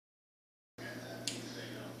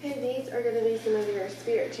Okay, these are going to be some of your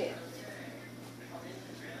spirit chants.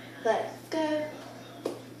 Let's go,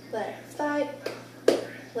 let's fight,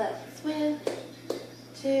 let's win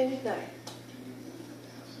tonight.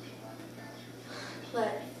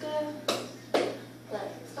 Let's go,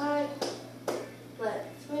 let's fight,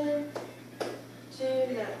 let's win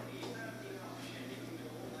tonight.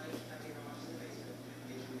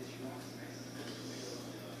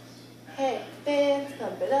 Hey, fans,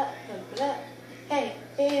 pump it up, pump it up. Hey,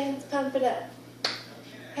 fans, pump it up.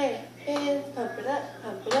 Hey, fans, pump it up,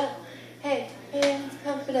 pump it up. Hey, fans,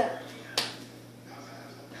 pump it up.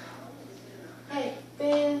 Hey,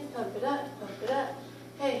 fans, pump it up, pump it up.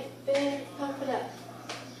 Hey, fans, pump it up.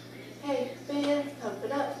 Hey, fans, pump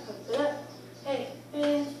it up, pump it up. Hey,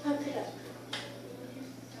 fans, pump it up.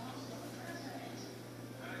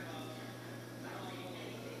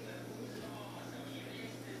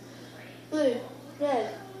 Blue,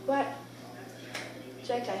 red, white.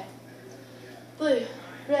 JK. Blue,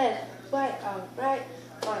 red, white, all right.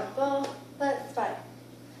 On ball, let's fight.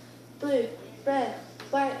 Blue, red,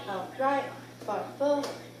 white, all right. On ball,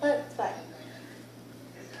 let's fight.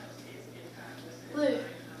 Blue,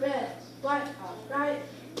 red, white, all right.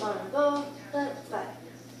 On ball, let's fight.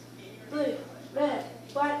 Blue, red,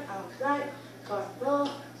 white, all right. On ball,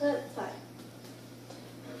 let's fight.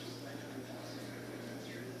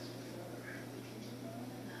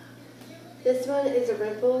 This one is a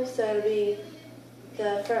ripple, so it'll be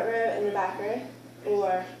the front row and the back row,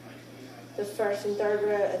 or the first and third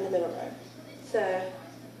row and the middle row. So,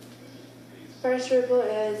 first ripple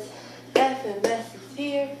is F and S is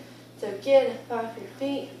here, so get up off your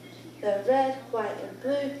feet. The red, white, and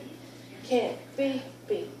blue can't be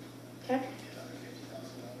beat. Okay?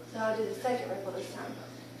 So I'll do the second ripple this time.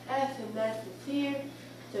 F and S is here,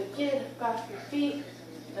 so get up off your feet.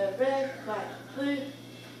 The red, white, and blue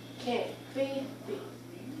can't be beat.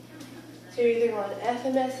 So you're either going F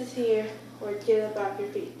and S is here or get up off your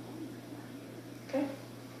feet.